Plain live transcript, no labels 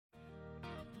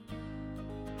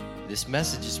This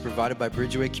message is provided by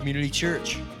Bridgeway Community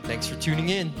Church. Thanks for tuning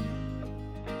in.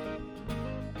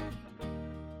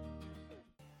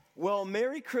 Well,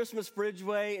 Merry Christmas,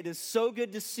 Bridgeway. It is so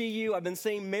good to see you. I've been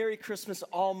saying Merry Christmas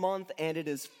all month, and it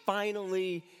is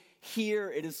finally here.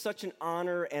 It is such an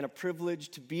honor and a privilege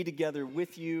to be together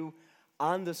with you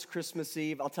on this Christmas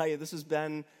Eve. I'll tell you, this has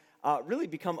been really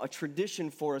become a tradition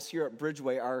for us here at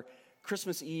Bridgeway. Our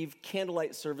Christmas Eve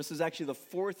candlelight service is actually the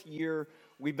fourth year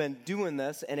we've been doing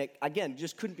this, and it, again,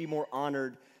 just couldn't be more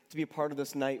honored to be a part of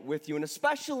this night with you. And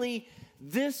especially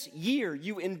this year,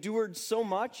 you endured so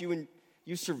much.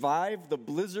 You survived the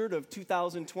blizzard of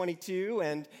 2022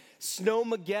 and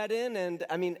Snowmageddon, and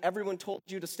I mean, everyone told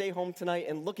you to stay home tonight,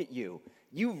 and look at you.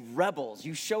 You rebels,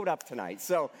 you showed up tonight.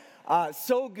 So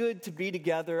good to be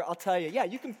together. I'll tell you, yeah,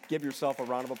 you can give yourself a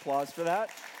round of applause for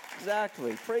that.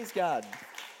 Exactly. Praise God.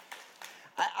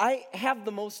 I have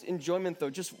the most enjoyment,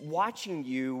 though, just watching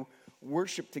you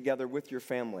worship together with your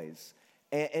families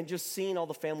and just seeing all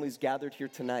the families gathered here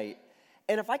tonight.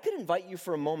 And if I could invite you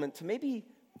for a moment to maybe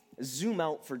zoom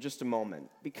out for just a moment,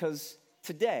 because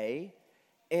today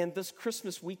and this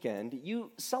Christmas weekend, you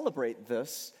celebrate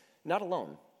this not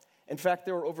alone. In fact,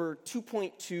 there are over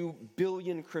 2.2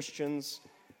 billion Christians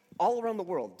all around the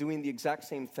world doing the exact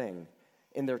same thing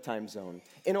in their time zone.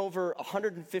 In over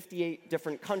 158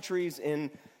 different countries,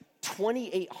 in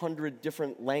 2,800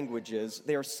 different languages,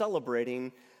 they are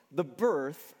celebrating the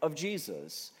birth of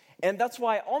Jesus. And that's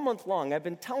why all month long I've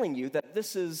been telling you that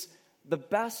this is the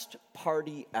best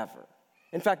party ever.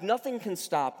 In fact, nothing can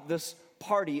stop this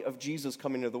party of Jesus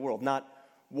coming to the world. Not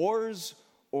wars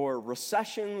or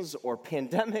recessions or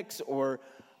pandemics or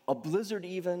a blizzard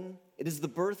even. It is the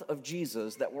birth of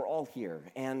Jesus that we're all here.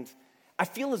 And I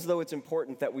feel as though it's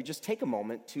important that we just take a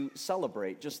moment to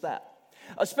celebrate just that.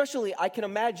 Especially, I can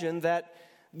imagine that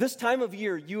this time of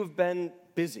year you have been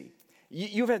busy.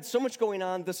 You've had so much going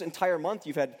on this entire month.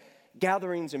 You've had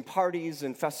gatherings and parties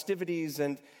and festivities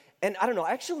and I don't know,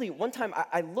 actually one time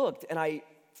I looked and I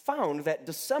found that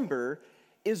December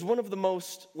is one of the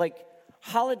most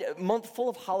month full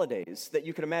of holidays that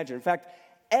you can imagine. In fact,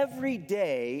 every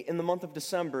day in the month of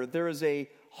December, there is a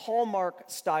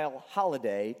Hallmark-style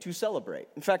holiday to celebrate.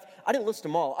 In fact, I didn't list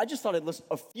them all. I just thought I'd list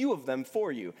a few of them for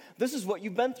you. This is what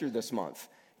you've been through this month.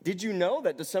 Did you know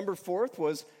that December 4th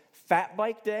was Fat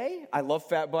Bike Day? I love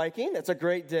fat biking. That's a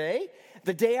great day.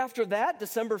 The day after that,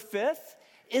 December 5th,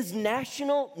 is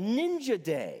National Ninja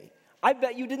Day. I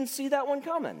bet you didn't see that one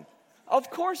coming. Of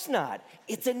course not.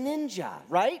 It's a ninja,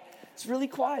 right? It's really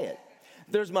quiet.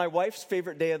 There's my wife's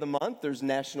favorite day of the month. There's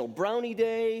National Brownie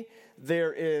Day.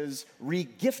 There is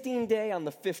Regifting Day on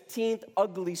the 15th.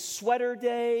 Ugly Sweater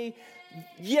Day.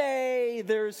 Yay!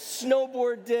 There's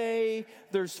Snowboard Day.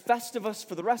 There's Festivus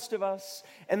for the rest of us.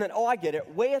 And then, I get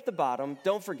it, way at the bottom,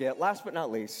 don't forget, last but not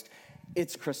least,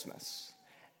 it's Christmas.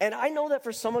 And I know that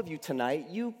for some of you tonight,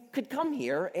 you could come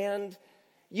here and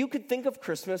you could think of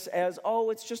Christmas as,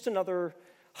 it's just another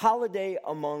holiday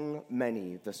among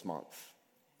many this month.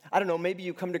 I don't know, maybe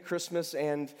you come to Christmas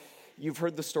and you've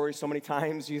heard the story so many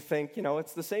times, you think,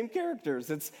 it's the same characters.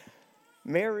 It's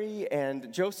Mary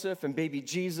and Joseph and baby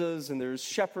Jesus, and there's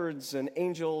shepherds and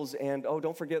angels, and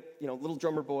don't forget, little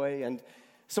drummer boy. And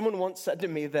someone once said to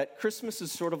me that Christmas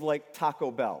is sort of like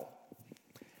Taco Bell.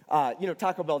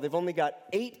 Taco Bell, they've only got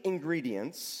 8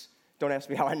 ingredients. Don't ask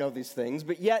me how I know these things,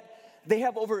 but yet they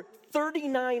have over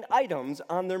 39 items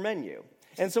on their menu.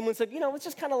 And someone said, it's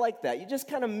just kind of like that. You just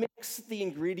kind of mix the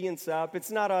ingredients up.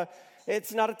 It's not a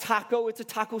taco, it's a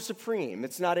taco supreme.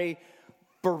 It's not a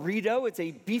burrito, it's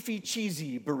a beefy,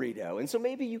 cheesy burrito. And so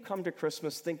maybe you come to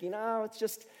Christmas thinking, it's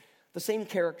just the same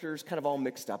characters kind of all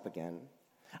mixed up again.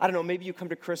 I don't know, maybe you come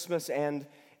to Christmas and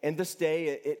this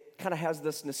day, it kind of has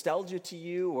this nostalgia to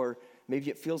you, or maybe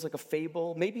it feels like a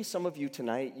fable. Maybe some of you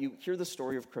tonight, you hear the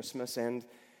story of Christmas and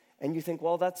you think,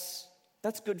 well, that's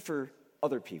good for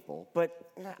other people,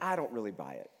 but I don't really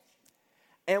buy it.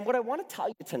 And what I want to tell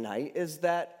you tonight is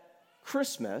that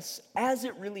Christmas, as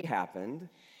it really happened,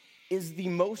 is the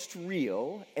most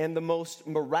real and the most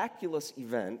miraculous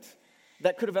event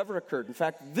that could have ever occurred. In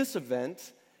fact, this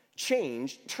event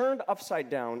turned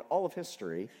upside down all of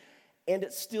history, and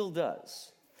it still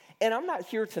does. And I'm not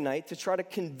here tonight to try to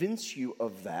convince you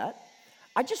of that.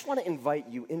 I just want to invite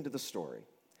you into the story.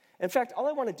 In fact, all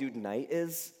I want to do tonight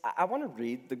is I want to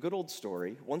read the good old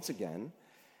story once again,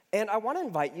 and I want to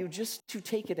invite you just to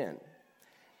take it in.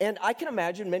 And I can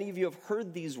imagine many of you have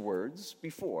heard these words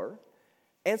before,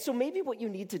 and so maybe what you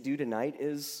need to do tonight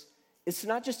is to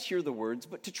not just hear the words,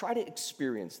 but to try to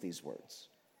experience these words.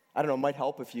 I don't know, it might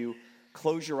help if you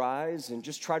close your eyes and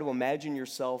just try to imagine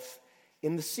yourself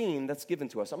in the scene that's given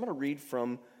to us. I'm going to read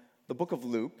from the book of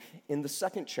Luke in the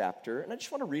second chapter, and I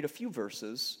just want to read a few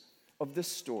verses of this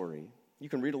story. You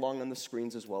can read along on the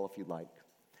screens as well if you'd like.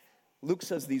 Luke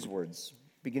says these words,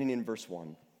 beginning in verse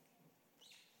 1.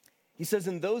 He says,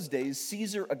 "In those days,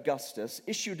 Caesar Augustus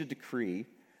issued a decree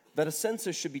that a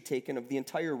census should be taken of the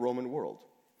entire Roman world.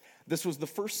 This was the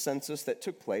first census that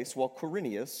took place while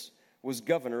Quirinius was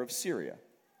governor of Syria.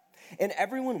 And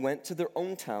everyone went to their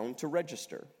own town to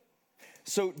register.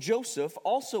 So Joseph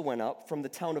also went up from the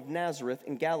town of Nazareth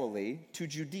in Galilee to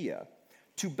Judea,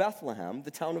 to Bethlehem,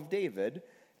 the town of David,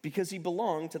 because he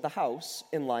belonged to the house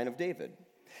and line of David.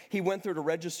 He went there to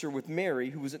register with Mary,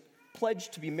 who was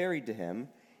pledged to be married to him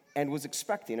and was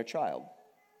expecting a child.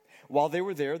 While they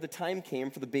were there, the time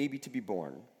came for the baby to be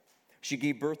born. She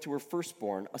gave birth to her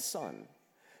firstborn, a son.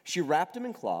 She wrapped him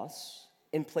in cloths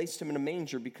and placed him in a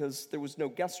manger because there was no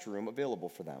guest room available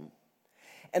for them.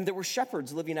 And there were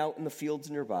shepherds living out in the fields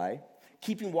nearby,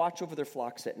 keeping watch over their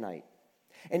flocks at night.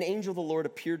 An angel of the Lord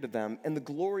appeared to them, and the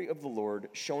glory of the Lord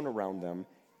shone around them,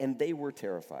 and they were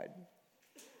terrified.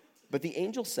 But the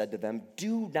angel said to them,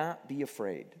 'Do not be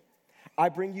afraid. I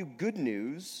bring you good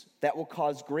news that will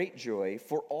cause great joy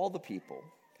for all the people.'"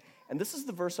 And this is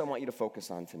the verse I want you to focus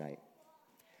on tonight.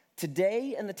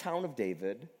 "Today in the town of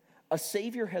David, a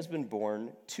Savior has been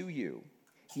born to you.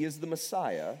 He is the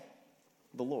Messiah,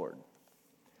 the Lord."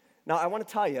 Now, I want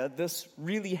to tell you, this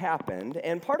really happened,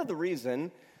 and part of the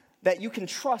reason that you can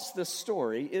trust this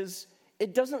story is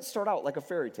it doesn't start out like a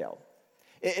fairy tale.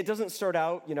 It doesn't start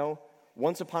out,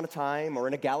 once upon a time or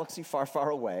in a galaxy far, far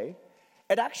away.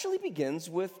 It actually begins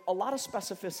with a lot of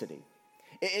specificity.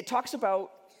 It talks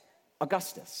about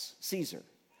Augustus, Caesar,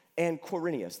 and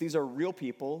Quirinius. These are real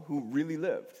people who really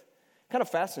lived. Kind of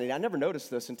fascinating. I never noticed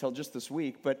this until just this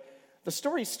week, but the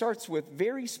story starts with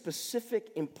very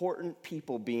specific, important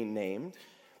people being named.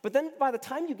 But then by the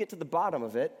time you get to the bottom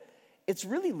of it, it's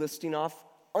really listing off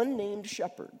unnamed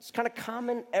shepherds, kind of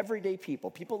common, everyday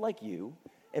people like you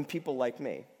and people like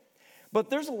me. But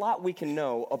there's a lot we can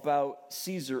know about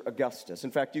Caesar Augustus.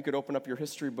 In fact, you could open up your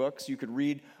history books. You could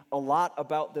read a lot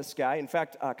about this guy. In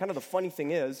fact, kind of the funny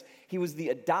thing is, he was the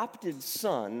adopted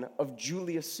son of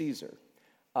Julius Caesar.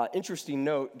 Interesting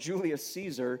note, Julius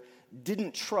Caesar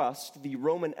didn't trust the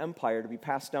Roman Empire to be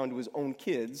passed down to his own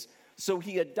kids, so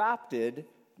he adopted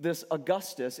this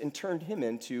Augustus and turned him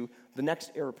into the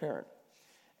next heir apparent.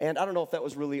 And I don't know if that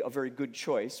was really a very good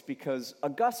choice, because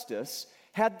Augustus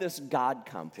had this God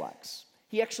complex.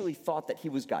 He actually thought that he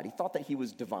was God. He thought that he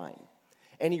was divine.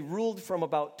 And he ruled from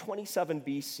about 27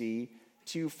 BC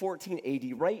to 14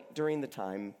 AD, right during the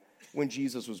time when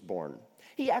Jesus was born.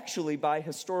 He actually, by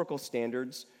historical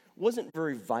standards, wasn't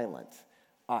very violent.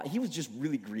 He was just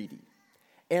really greedy.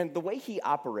 And the way he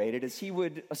operated is he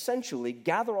would essentially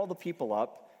gather all the people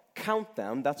up, count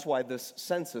them, that's why this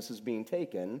census is being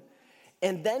taken,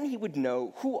 and then he would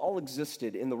know who all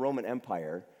existed in the Roman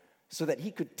Empire so that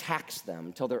he could tax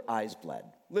them till their eyes bled,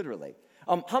 literally.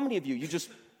 How many of you just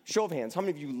show of hands, how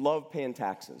many of you love paying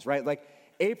taxes, right? Like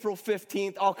April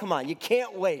 15th, oh, come on, you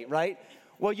can't wait, right?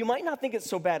 Well, you might not think it's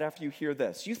so bad after you hear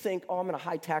this. You think, oh, I'm in a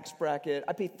high tax bracket,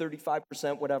 I pay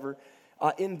 35%, whatever.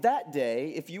 In that day,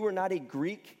 if you were not a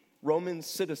Greek Roman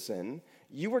citizen,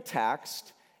 you were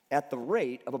taxed at the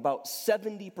rate of about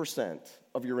 70%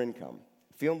 of your income.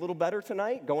 Feeling a little better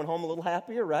tonight? Going home a little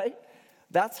happier, right?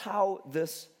 That's how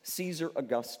this Caesar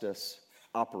Augustus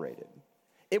operated.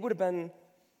 It would have been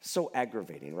so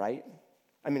aggravating, right?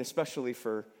 I mean, especially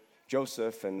for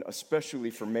Joseph and especially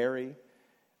for Mary.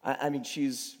 I mean,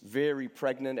 she's very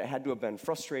pregnant. It had to have been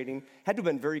frustrating. Had to have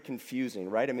been very confusing,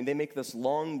 right? I mean, they make this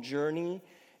long journey,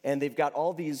 and they've got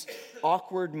all these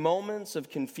awkward moments of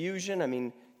confusion. I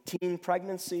mean, teen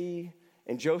pregnancy,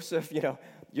 and Joseph,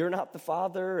 you're not the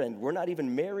father, and we're not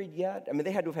even married yet. I mean,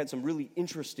 they had to have had some really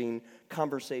interesting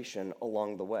conversation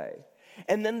along the way.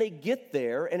 And then they get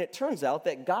there, and it turns out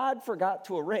that God forgot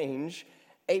to arrange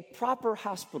a proper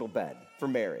hospital bed for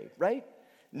Mary, right?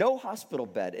 No hospital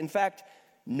bed. In fact,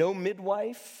 no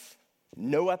midwife,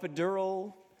 no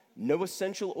epidural, no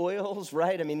essential oils,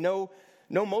 right? I mean, no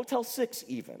Motel 6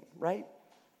 even, right?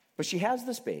 But she has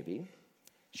this baby,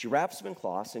 she wraps him in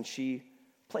cloths, and she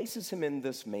places him in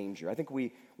this manger. I think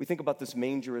we think about this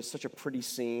manger as such a pretty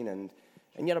scene, and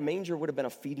yet a manger would have been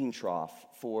a feeding trough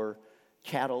for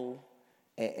cattle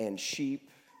and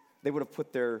sheep. They would have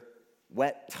put their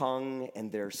wet tongue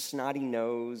and their snotty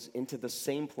nose into the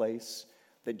same place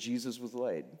that Jesus was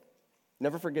laid.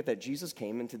 Never forget that Jesus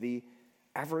came into the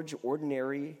average,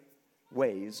 ordinary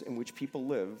ways in which people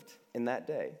lived in that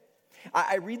day.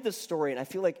 I read this story, and I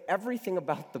feel like everything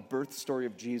about the birth story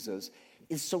of Jesus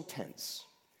is so tense.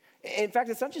 In fact,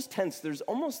 it's not just tense. There's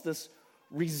almost this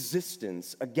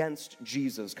resistance against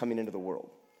Jesus coming into the world.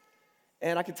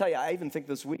 And I can tell you, I even think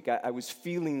this week I was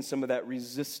feeling some of that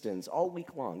resistance all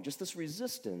week long, just this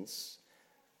resistance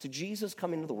to Jesus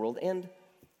coming into the world. And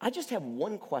I just have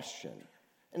one question,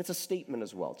 and it's a statement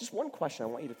as well. Just one question I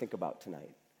want you to think about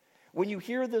tonight. When you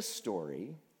hear this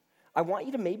story, I want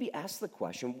you to maybe ask the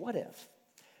question, what if?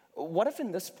 What if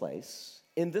in this place,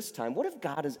 in this time, what if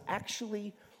God is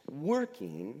actually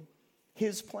working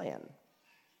his plan?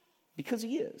 Because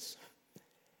he is.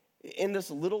 In this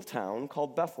little town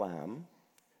called Bethlehem,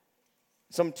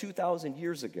 some 2,000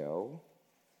 years ago,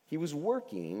 he was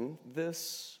working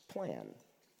this plan.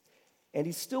 And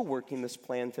he's still working this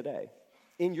plan today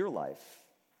in your life,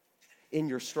 in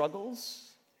your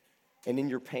struggles, and in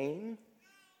your pain,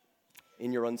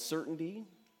 in your uncertainty,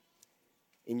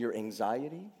 in your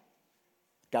anxiety.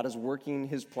 God is working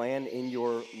his plan in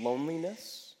your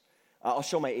loneliness. I'll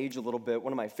show my age a little bit.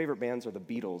 One of my favorite bands are the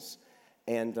Beatles.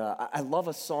 And I love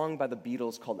a song by the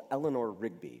Beatles called Eleanor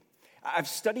Rigby. I've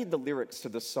studied the lyrics to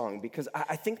this song because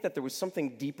I think that there was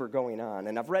something deeper going on.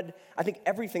 And I've read, I think,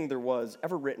 everything there was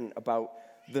ever written about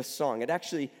this song. It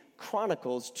actually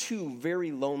chronicles two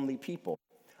very lonely people,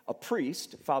 a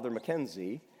priest, Father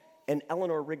Mackenzie, and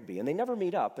Eleanor Rigby. And they never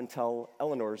meet up until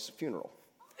Eleanor's funeral.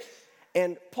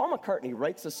 And Paul McCartney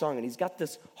writes a song, and he's got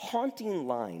this haunting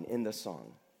line in the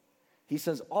song. He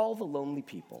says, all the lonely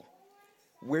people,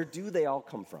 where do they all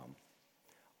come from?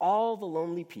 All the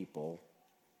lonely people,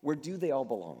 where do they all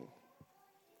belong?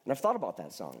 And I've thought about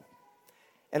that song.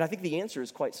 And I think the answer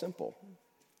is quite simple.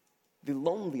 The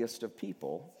loneliest of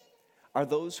people are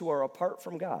those who are apart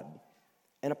from God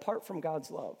and apart from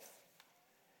God's love.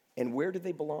 And where do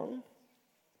they belong?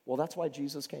 Well, that's why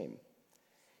Jesus came.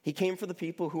 He came for the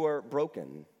people who are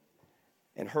broken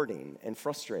and hurting and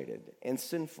frustrated and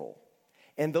sinful.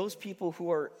 And those people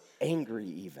who are angry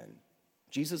even.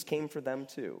 Jesus came for them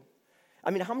too.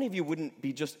 I mean, how many of you wouldn't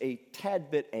be just a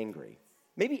tad bit angry?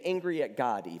 Maybe angry at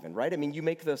God even, right? I mean, you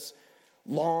make this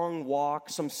long walk,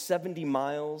 some 70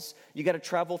 miles. You got to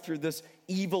travel through this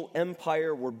evil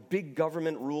empire where big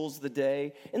government rules the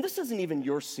day. And this isn't even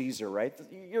your Caesar, right?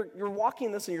 You're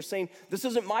walking this and you're saying, this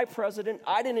isn't my president.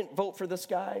 I didn't vote for this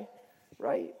guy,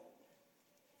 right?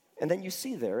 And then you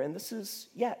see there, and this is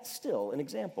yet still an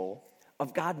example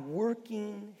of God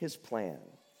working his plan.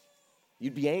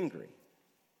 You'd be angry.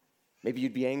 Maybe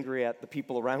you'd be angry at the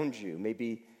people around you.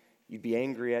 Maybe you'd be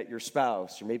angry at your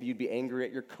spouse, or maybe you'd be angry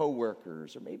at your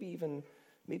coworkers, or maybe even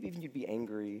you'd be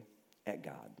angry at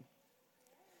God.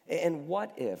 And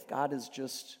what if God is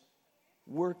just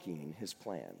working his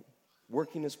plan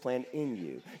in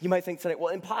you? You might think tonight,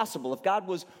 well, impossible. If God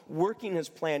was working his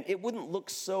plan, it wouldn't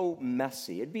look so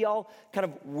messy. It'd be all kind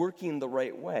of working the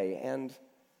right way. And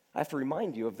I have to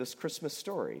remind you of this Christmas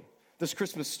story. This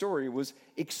Christmas story was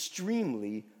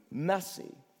extremely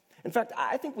messy. In fact,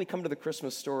 I think we come to the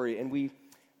Christmas story and we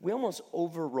almost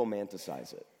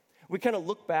over-romanticize it. We kind of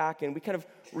look back and we kind of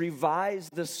revise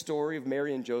this story of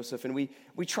Mary and Joseph, and we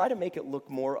try to make it look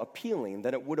more appealing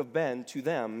than it would have been to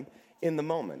them in the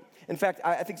moment. In fact,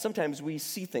 I think sometimes we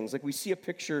see things, like we see a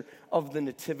picture of the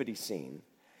nativity scene,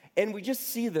 and we just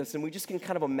see this and we just can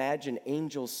kind of imagine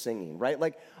angels singing, right?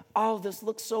 Like, oh, this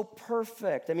looks so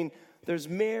perfect. I mean, there's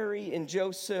Mary and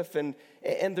Joseph, and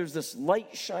there's this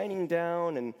light shining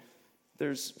down, and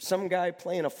there's some guy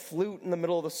playing a flute in the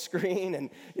middle of the screen,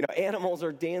 and animals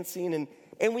are dancing,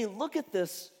 and we look at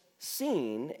this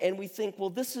scene and we think, well,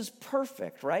 this is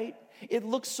perfect, right? It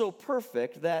looks so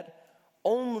perfect that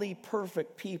only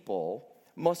perfect people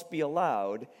must be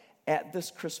allowed at this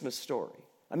Christmas story.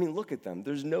 I mean, look at them.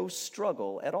 There's no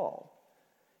struggle at all.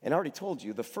 And I already told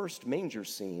you, the first manger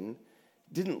scene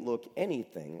didn't look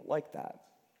anything like that.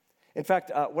 In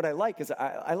fact, what I like is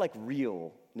I like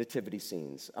real nativity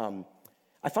scenes.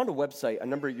 I found a website a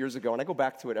number of years ago, and I go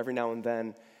back to it every now and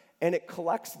then, and it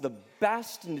collects the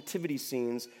best nativity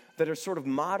scenes that are sort of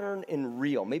modern and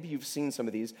real. Maybe you've seen some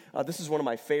of these. This is one of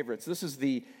my favorites. This is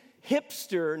the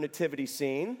hipster nativity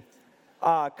scene,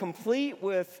 complete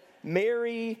with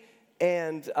Mary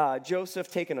and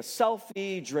Joseph taking a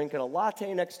selfie, drinking a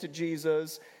latte next to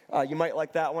Jesus. You might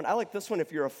like that one. I like this one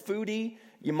if you're a foodie.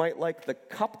 You might like the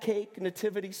cupcake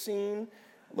nativity scene.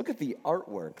 Look at the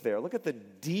artwork there. Look at the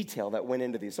detail that went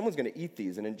into these. Someone's going to eat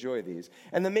these and enjoy these.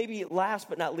 And then maybe last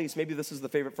but not least, maybe this is the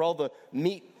favorite for all the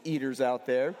meat eaters out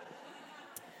there.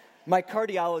 My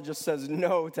cardiologist says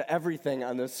no to everything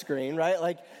on this screen, right?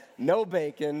 Like no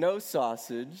bacon, no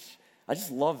sausage. I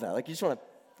just love that. Like you just want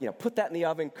to, put that in the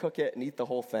oven, cook it, and eat the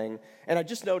whole thing. And I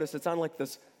just noticed it's on like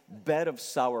this bed of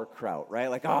sauerkraut, right?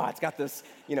 Like, it's got this,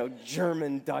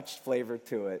 German Dutch flavor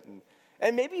to it.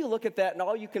 And maybe you look at that and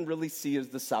all you can really see is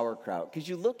the sauerkraut, because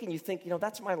you look and you think,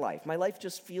 that's my life. My life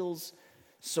just feels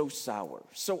so sour,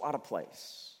 so out of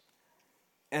place.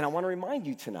 And I want to remind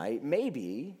you tonight,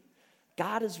 maybe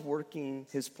God is working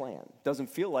his plan. Doesn't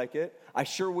feel like it. I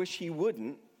sure wish he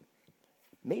wouldn't.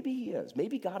 Maybe he is.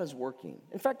 Maybe God is working.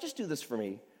 In fact, just do this for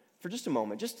me for just a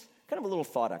moment, just kind of a little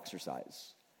thought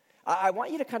exercise. I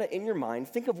want you to kind of, in your mind,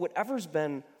 think of whatever's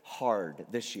been hard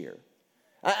this year.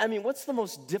 I mean, what's the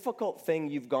most difficult thing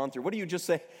you've gone through? What do you just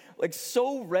say, like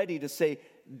so ready to say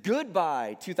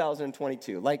goodbye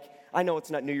 2022? Like, I know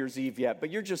it's not New Year's Eve yet, but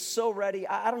you're just so ready.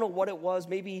 I don't know what it was.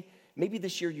 Maybe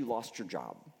this year you lost your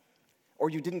job, or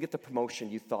you didn't get the promotion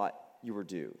you thought you were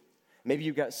due. Maybe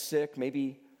you got sick.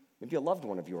 Maybe a loved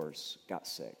one of yours got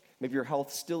sick. Maybe your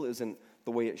health still isn't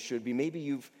the way it should be. Maybe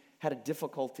you've had a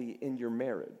difficulty in your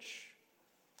marriage,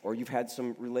 or you've had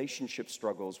some relationship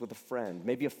struggles with a friend.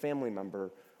 Maybe a family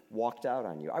member walked out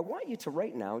on you. I want you to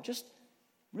right now just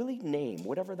really name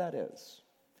whatever that is,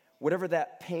 whatever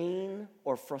that pain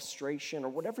or frustration or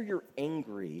whatever you're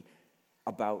angry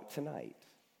about tonight.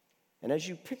 And as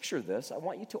you picture this, I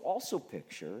want you to also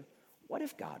picture, what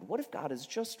if God is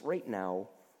just right now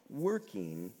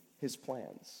working his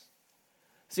plans?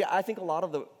 See, I think a lot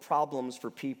of the problems for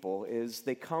people is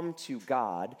they come to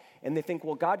God and they think,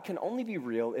 well, God can only be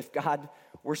real if God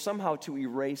were somehow to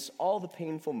erase all the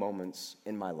painful moments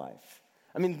in my life.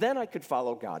 I mean, then I could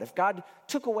follow God. If God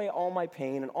took away all my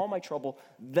pain and all my trouble,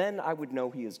 then I would know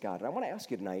he is God. And I want to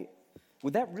ask you tonight,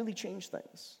 would that really change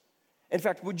things? In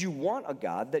fact, would you want a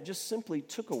God that just simply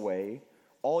took away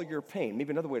all your pain?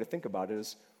 Maybe another way to think about it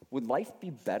is, would life be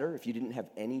better if you didn't have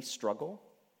any struggle?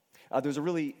 There's a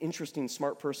really interesting,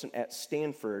 smart person at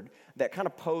Stanford that kind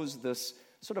of posed this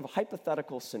sort of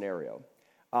hypothetical scenario.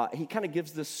 He kind of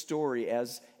gives this story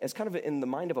as kind of in the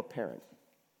mind of a parent.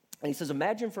 And he says,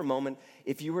 imagine for a moment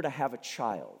if you were to have a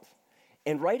child.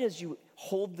 And right as you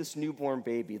hold this newborn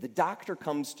baby, the doctor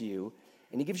comes to you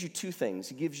and he gives you two things.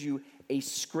 He gives you a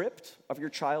script of your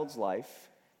child's life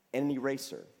and an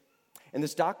eraser. And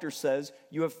this doctor says,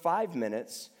 you have 5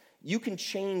 minutes. You can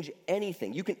change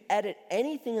anything. You can edit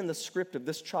anything in the script of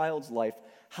this child's life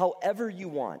however you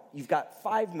want. You've got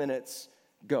 5 minutes,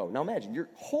 go. Now imagine, you're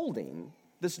holding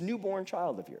this newborn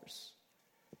child of yours.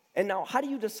 And now, how do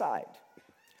you decide?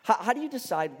 How do you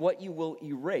decide what you will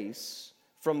erase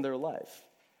from their life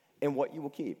and what you will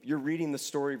keep? You're reading the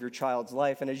story of your child's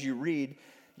life, and as you read,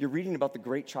 you're reading about the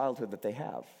great childhood that they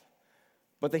have.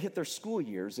 But they hit their school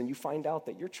years, and you find out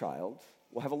that your child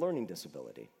will have a learning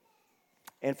disability.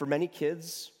 And for many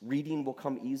kids, reading will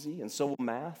come easy, and so will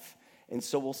math, and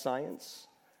so will science.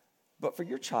 But for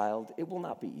your child, it will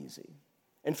not be easy.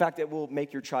 In fact, it will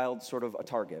make your child sort of a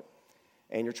target.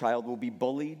 And your child will be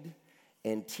bullied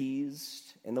and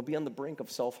teased, and they'll be on the brink of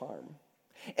self-harm.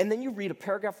 And then you read a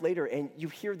paragraph later, and you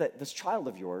hear that this child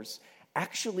of yours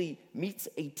actually meets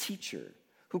a teacher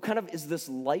who kind of is this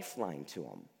lifeline to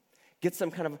them, gets them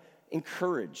kind of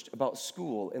encouraged about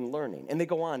school and learning. And they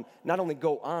go on, not only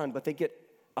go on, but they get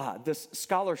this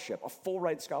scholarship, a full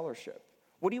ride scholarship.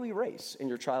 What do you erase in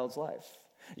your child's life?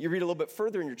 You read a little bit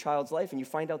further in your child's life and you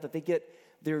find out that they get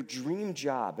their dream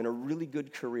job and a really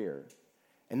good career.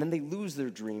 And then they lose their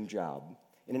dream job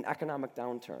in an economic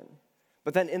downturn.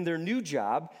 But then in their new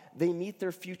job, they meet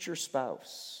their future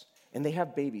spouse and they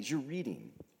have babies. You're reading.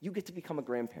 You get to become a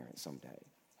grandparent someday.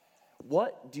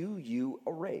 What do you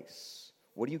erase?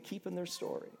 What do you keep in their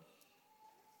story?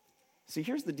 See,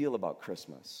 here's the deal about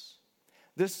Christmas.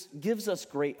 This gives us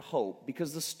great hope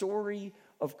because the story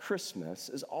of Christmas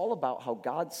is all about how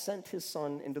God sent his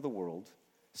son into the world,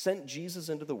 sent Jesus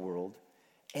into the world,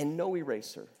 and no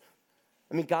eraser.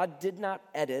 I mean, God did not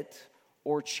edit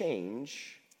or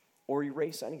change or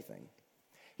erase anything.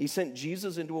 He sent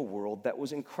Jesus into a world that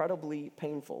was incredibly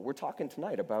painful. We're talking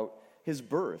tonight about his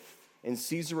birth and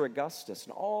Caesar Augustus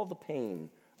and all the pain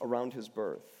around his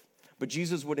birth. But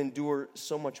Jesus would endure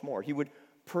so much more. He would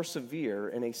persevere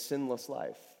in a sinless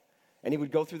life. And he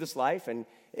would go through this life and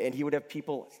he would have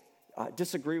people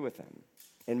disagree with him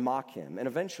and mock him. And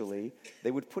eventually,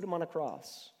 they would put him on a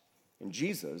cross. And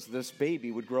Jesus, this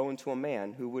baby, would grow into a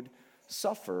man who would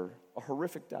suffer a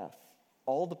horrific death.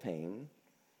 All the pain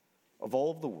of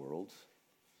all of the world,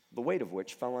 the weight of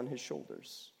which fell on his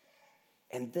shoulders.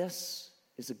 And this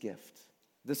is a gift.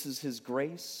 This is his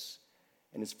grace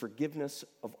and his forgiveness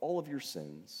of all of your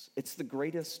sins. It's the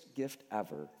greatest gift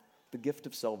ever, the gift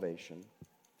of salvation.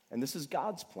 And this is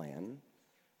God's plan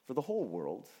for the whole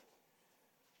world.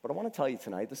 But I want to tell you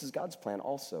tonight, this is God's plan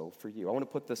also for you. I want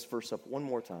to put this verse up one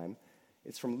more time.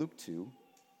 It's from Luke 2,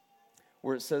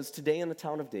 where it says, "Today in the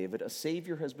town of David, a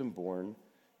Savior has been born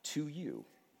to you.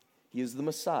 He is the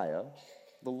Messiah,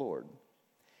 the Lord.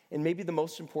 And maybe the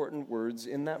most important words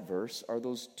in that verse are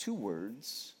those two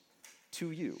words,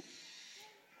 to you.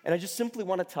 And I just simply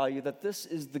want to tell you that this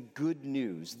is the good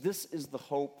news. This is the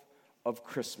hope of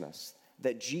Christmas,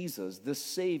 that Jesus, this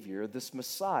Savior, this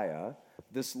Messiah,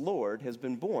 this Lord has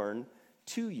been born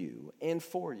to you and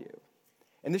for you.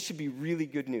 And this should be really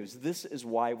good news. This is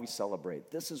why we celebrate.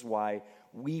 This is why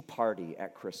we party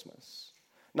at Christmas.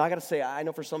 Now, I got to say, I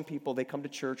know for some people, they come to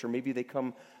church, or maybe they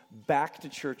come back to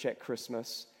church at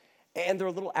Christmas, and they're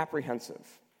a little apprehensive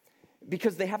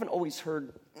because they haven't always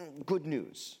heard good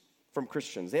news from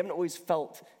Christians. They haven't always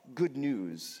felt good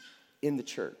news in the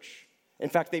church. In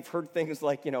fact, they've heard things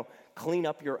like, clean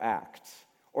up your act,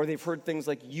 or they've heard things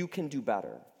like, you can do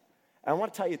better. And I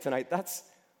want to tell you tonight, that's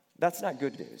not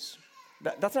good news.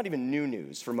 That's not even new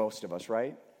news for most of us,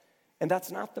 right? And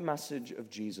that's not the message of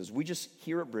Jesus. We just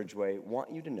here at Bridgeway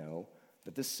want you to know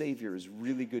that this Savior is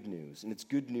really good news, and it's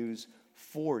good news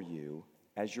for you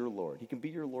as your Lord. He can be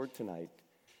your Lord tonight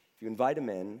if you invite him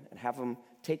in and have him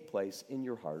take place in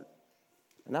your heart.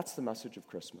 And that's the message of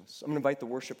Christmas. I'm going to invite the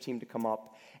worship team to come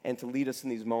up and to lead us in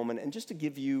these moments and just to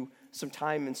give you some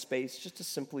time and space just to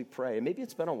simply pray. Maybe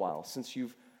it's been a while since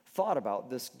you've thought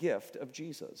about this gift of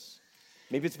Jesus.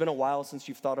 Maybe it's been a while since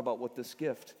you've thought about what this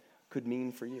gift could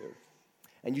mean for you.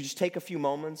 And you just take a few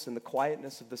moments in the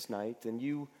quietness of this night and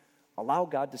you allow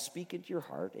God to speak into your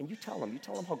heart and you tell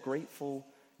him how grateful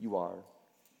you are.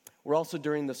 We're also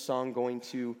during this song going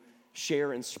to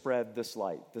share and spread this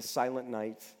light, this silent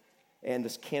night, and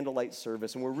this candlelight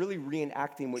service. And we're really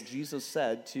reenacting what Jesus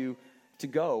said to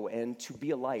go and to be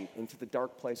a light into the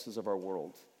dark places of our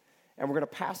world. And we're going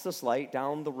to pass this light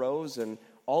down the rows and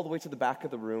all the way to the back of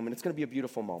the room, and it's going to be a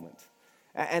beautiful moment.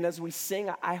 And as we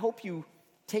sing, I hope you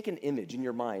take an image in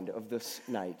your mind of this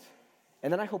night.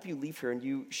 And then I hope you leave here and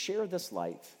you share this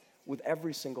light with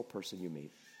every single person you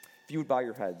meet. If you would bow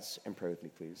your heads and pray with me,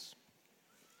 please.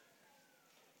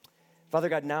 Father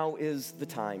God, now is the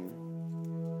time.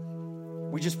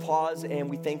 We just pause and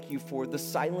we thank you for the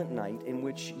silent night in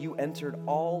which you entered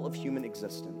all of human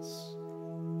existence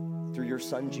through your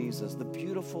Son, Jesus, the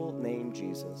beautiful name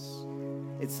Jesus.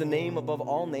 It's the name above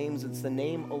all names. It's the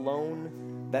name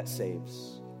alone that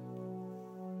saves.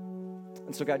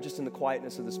 And so, God, just in the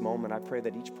quietness of this moment, I pray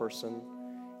that each person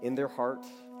in their heart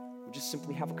would just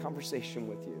simply have a conversation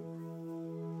with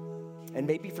you. And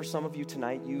maybe for some of you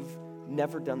tonight, you've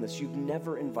never done this. You've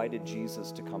never invited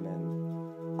Jesus to come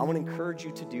in. I want to encourage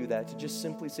you to do that, to just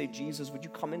simply say, Jesus, would you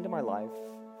come into my life?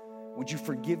 Would you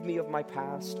forgive me of my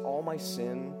past, all my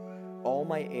sin, all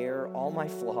my error, all my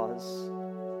flaws?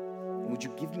 And would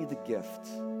you give me the gift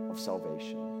of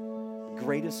salvation, the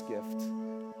greatest gift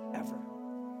ever?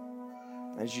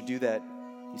 And as you do that,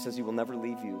 he says he will never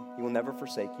leave you. He will never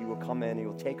forsake you. He will come in. He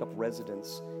will take up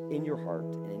residence in your heart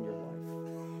and in your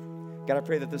life. God, I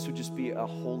pray that this would just be a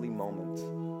holy moment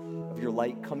of your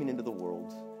light coming into the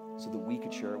world so that we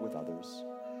could share it with others.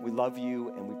 We love you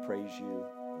and we praise you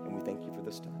and we thank you for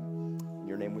this time. In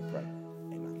your name we pray.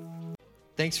 Amen.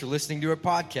 Thanks for listening to our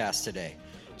podcast today.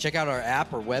 Check out our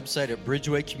app or website at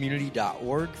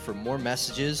bridgewaycommunity.org for more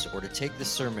messages or to take the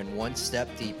sermon one step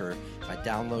deeper by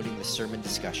downloading the sermon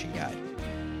discussion guide.